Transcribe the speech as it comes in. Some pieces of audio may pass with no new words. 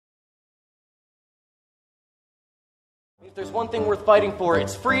If there's one thing worth fighting for,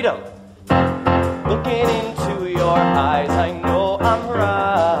 it's freedom. Looking into your eyes, I know I'm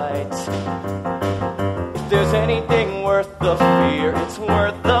right. If there's anything worth the fear, it's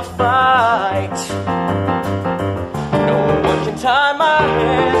worth the fight. No one can tie my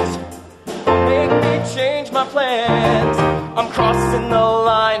hands or make me change my plans. I'm crossing the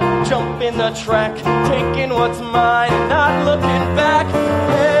line, jumping the track, taking what's mine, not looking back.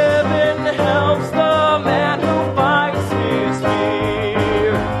 Heaven helps the man who fights his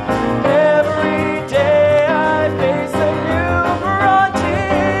fear. Every day I face a new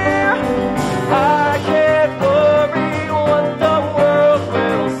frontier. I can't worry what the world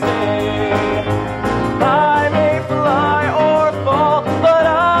will say. I may fly or fall, but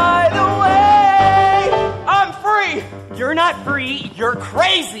either way, I'm free. You're not free, you're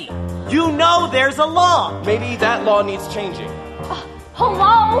crazy. You know there's a law. Maybe that law needs changing.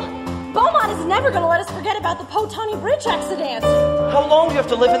 Hello? Beaumont is never going to let us forget about the Potawatomi Bridge accident. How long do you have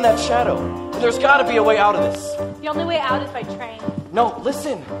to live in that shadow? There's got to be a way out of this. The only way out is by train. No,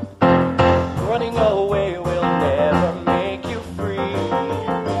 listen. Running away will never make you free.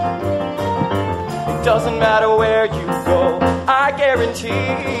 It doesn't matter where you go, I guarantee.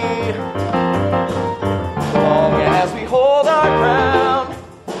 As long as we hold our ground,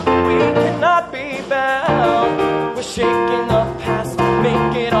 we cannot be bound. We're shaking the past,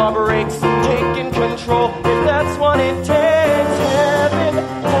 making our breaks, taking control, if that's what it takes. Heaven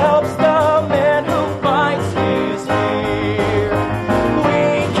helps the man who fights his fear. We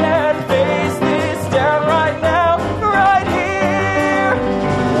can face this down right now, right here.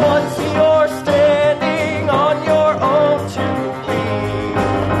 Once you're standing on your own 2 feet,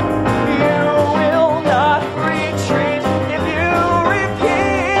 you will not retreat if you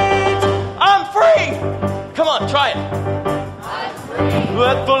repeat, I'm free! Come on, try it.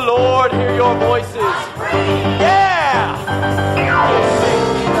 Let the Lord hear your voices. I'm free. Yeah! We're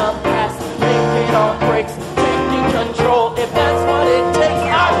shaking our past, making our breaks, taking control. If that's what it takes,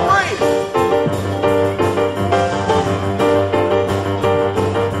 I'm free.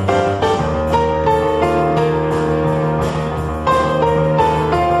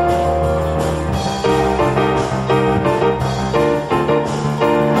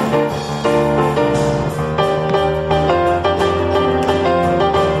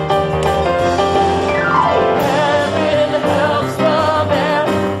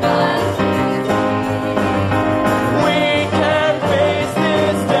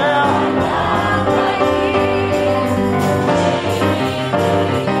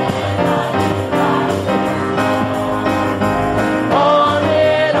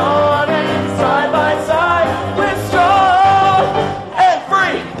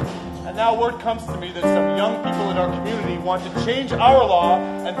 Comes to me that some young people in our community want to change our law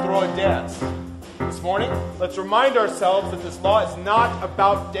and throw a dance. This morning, let's remind ourselves that this law is not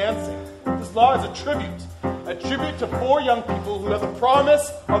about dancing. This law is a tribute to 4 young people who have the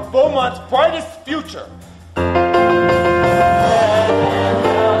promise of Beaumont's brightest future.